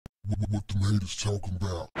what the haters talking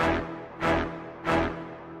about.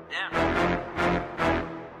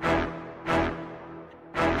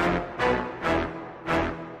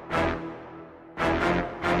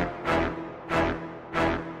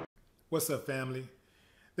 What's up, family?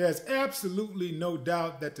 There's absolutely no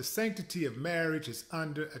doubt that the sanctity of marriage is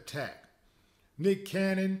under attack. Nick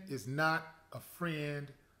Cannon is not a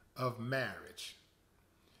friend of marriage.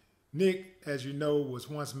 Nick, as you know, was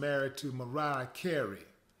once married to Mariah Carey.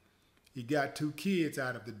 He got 2 kids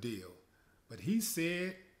out of the deal. But he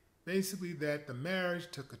said basically that the marriage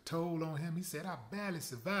took a toll on him. He said, I barely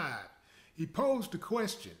survived. He posed the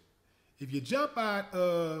question, if you jump out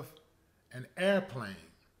of an airplane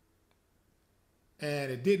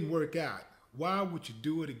and it didn't work out, why would you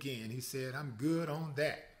do it again? He said, I'm good on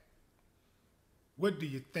that. What do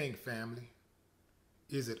you think, family?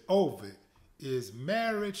 Is it over? Is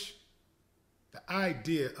marriage, the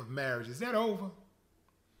idea of marriage, is that over?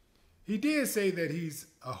 He did say that he's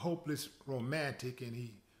a hopeless romantic and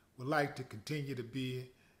he would like to continue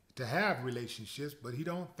to have relationships, but he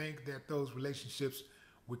don't think that those relationships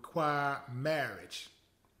require marriage.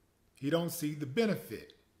 He don't see the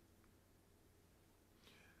benefit.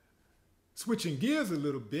 Switching gears a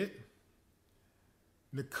little bit,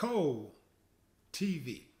 Nicoletv,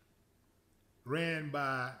 ran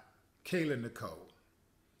by Kayla Nicole.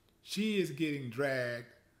 She is getting dragged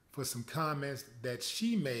for some comments that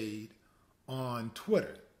she made on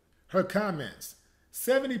Twitter. Her comments: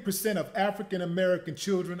 70% of African American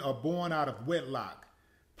children are born out of wedlock.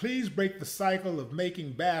 Please break the cycle of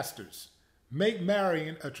making bastards. Make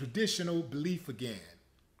marrying a traditional belief again.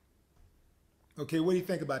 Okay, what do you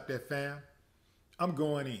think about that, fam? I'm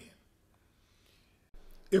going in.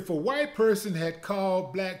 If a white person had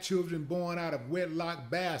called black children born out of wedlock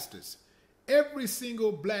bastards, every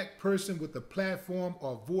single black person with a platform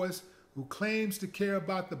or voice who claims to care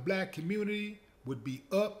about the black community would be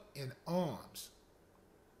up in arms.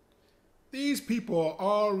 These people are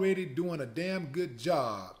already doing a damn good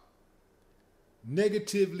job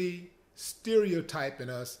negatively stereotyping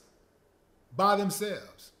us by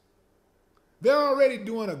themselves. They're already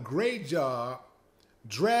doing a great job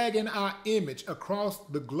dragging our image across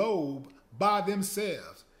the globe by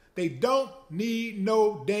themselves. They don't need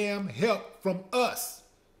no damn help from us.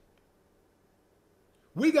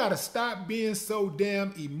 We got to stop being so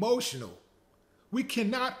damn emotional. We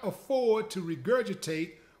cannot afford to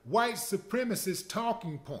regurgitate white supremacist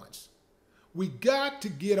talking points. We got to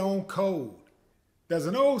get on code. There's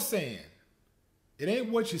an old saying, it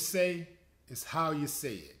ain't what you say, it's how you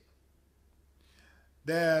say it.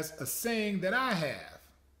 There's a saying that I have,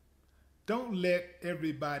 don't let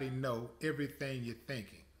everybody know everything you're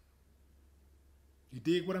thinking. You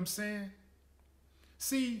dig what I'm saying?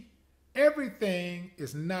 See, everything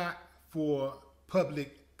is not for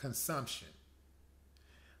public consumption.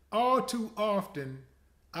 All too often,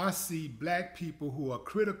 I see black people who are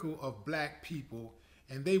critical of black people,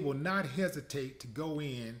 and they will not hesitate to go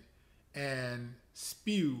in and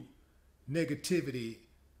spew negativity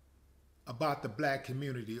about the black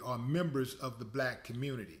community or members of the black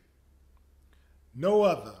community. No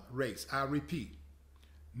other race, I repeat,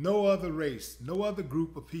 no other race, no other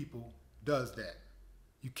group of people does that.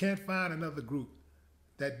 You can't find another group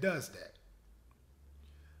that does that.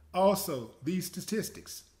 Also, these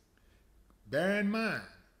statistics, bear in mind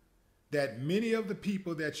that many of the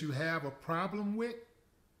people that you have a problem with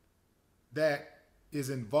that is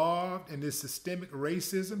involved in this systemic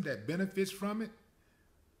racism that benefits from it,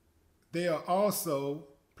 they are also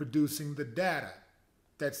producing the data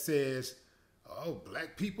that says, oh,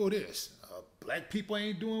 black people this, black people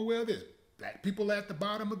ain't doing well this, black people at the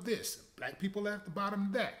bottom of this, black people at the bottom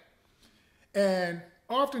of that. And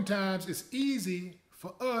oftentimes it's easy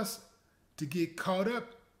for us to get caught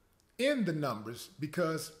up in the numbers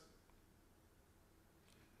because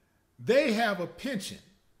they have a penchant,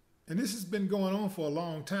 and this has been going on for a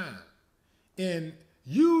long time, in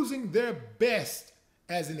using their best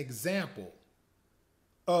as an example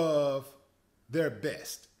of their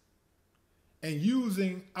best and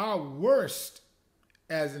using our worst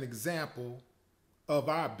as an example of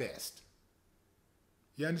our best.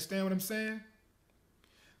 You understand what I'm saying?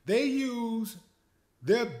 They use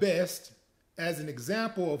their best as an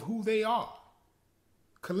example of who they are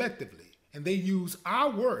collectively, and they use our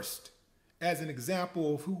worst as an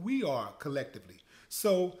example of who we are collectively.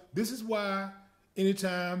 So this is why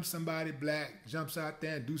anytime somebody black jumps out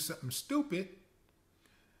there and do something stupid,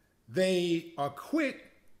 they are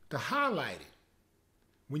quick to highlight it.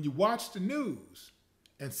 When you watch the news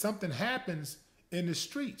and something happens in the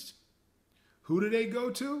streets, who do they go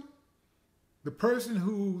to? The person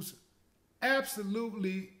who's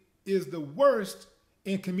absolutely is the worst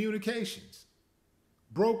in communications.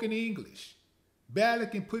 Broken English, barely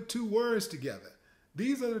can put two words together.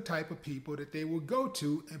 These are the type of people that they will go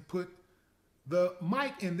to and put the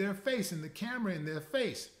mic in their face and the camera in their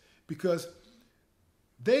face, because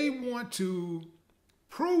they want to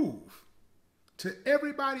prove to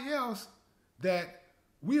everybody else that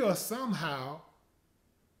we are somehow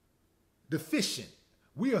deficient.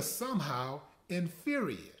 We are somehow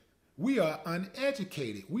inferior. We are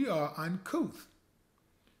uneducated. We are uncouth.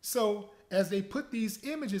 So as they put these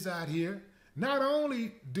images out here, not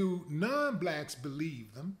only do non-blacks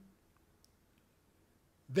believe them,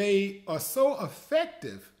 they are so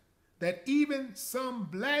effective that even some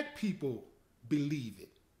black people believe it.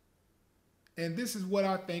 And this is what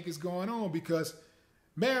I think is going on, because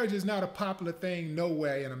marriage is not a popular thing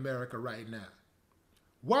nowhere in America right now.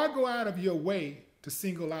 Why go out of your way to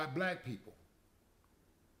single out black people?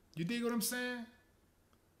 You dig what I'm saying?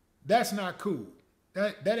 That's not cool.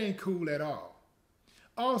 That ain't cool at all.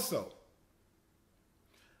 Also,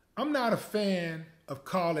 I'm not a fan of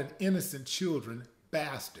calling innocent children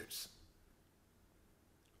bastards.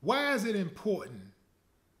 Why is it important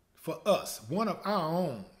for us, one of our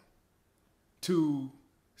own, to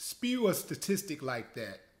spew a statistic like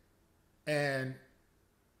that and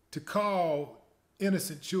to call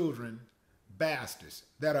innocent children bastards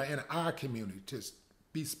that are in our community, to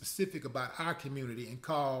be specific about our community and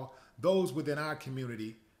call those within our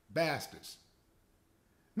community bastards?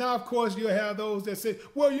 Now, of course, you'll have those that say,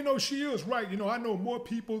 well, you know, she is right. You know, I know more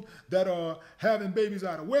people that are having babies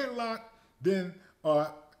out of wedlock than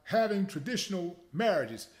are having traditional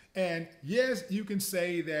marriages. And yes, you can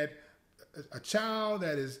say that a child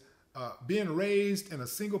that is being raised in a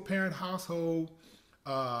single-parent household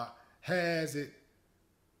has it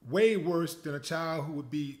way worse than a child who would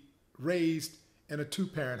be raised in a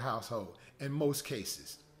two-parent household in most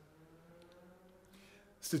cases.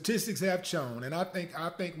 Statistics have shown, and I think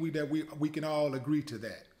we can all agree to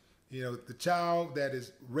that. You know, the child that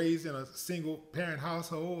is raised in a single-parent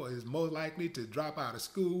household is more likely to drop out of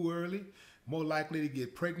school early, more likely to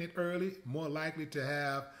get pregnant early, more likely to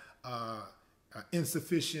have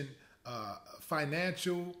insufficient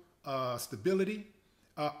financial stability,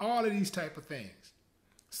 all of these type of things.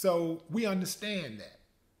 So we understand that.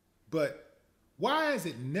 But why is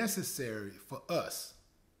it necessary for us,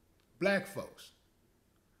 black folks,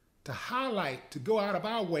 to go out of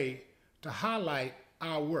our way to highlight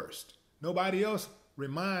our worst? Nobody else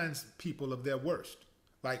reminds people of their worst.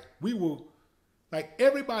 Like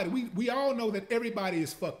everybody, we all know that everybody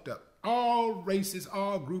is fucked up. All races,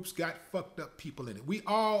 all groups got fucked up people in it. We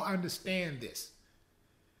all understand this.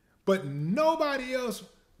 But nobody else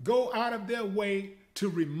go out of their way to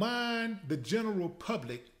remind the general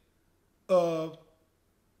public of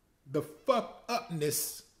the fucked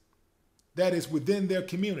upness that is within their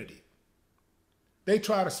community. They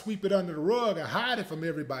try to sweep it under the rug and hide it from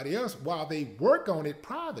everybody else while they work on it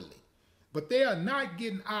privately. But they are not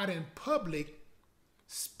getting out in public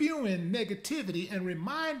spewing negativity and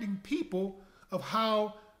reminding people of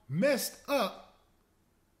how messed up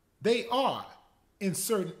they are in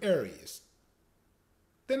certain areas.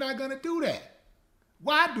 They're not going to do that.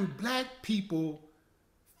 Why do black people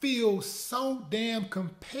feel so damn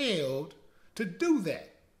compelled to do that?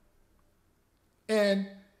 And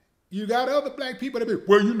you got other black people that be,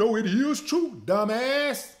 well, you know, it is true,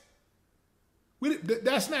 dumbass.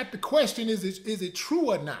 That's not the question, is it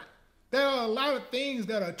true or not? There are a lot of things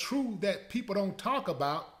that are true that people don't talk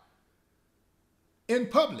about in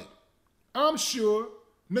public. I'm sure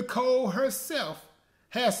Nicole herself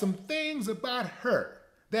has some things about her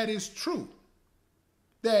that is true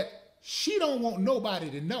that she don't want nobody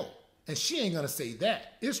to know. And she ain't gonna say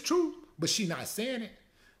that. It's true, but she not saying it.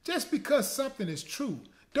 Just because something is true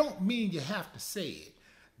don't mean you have to say it.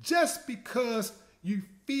 Just because you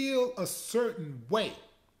feel a certain way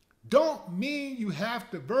don't mean you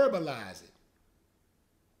have to verbalize it.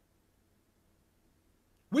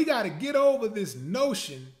 We got to get over this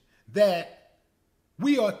notion that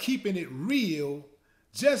we are keeping it real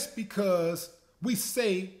just because we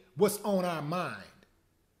say what's on our mind.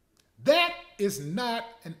 That is not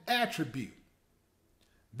an attribute.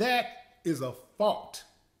 That is a fault.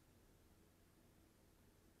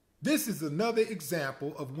 This is another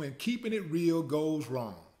example of when keeping it real goes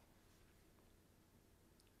wrong.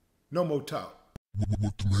 No more talk.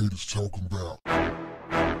 What the haters talking about?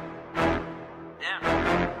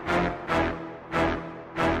 Yeah.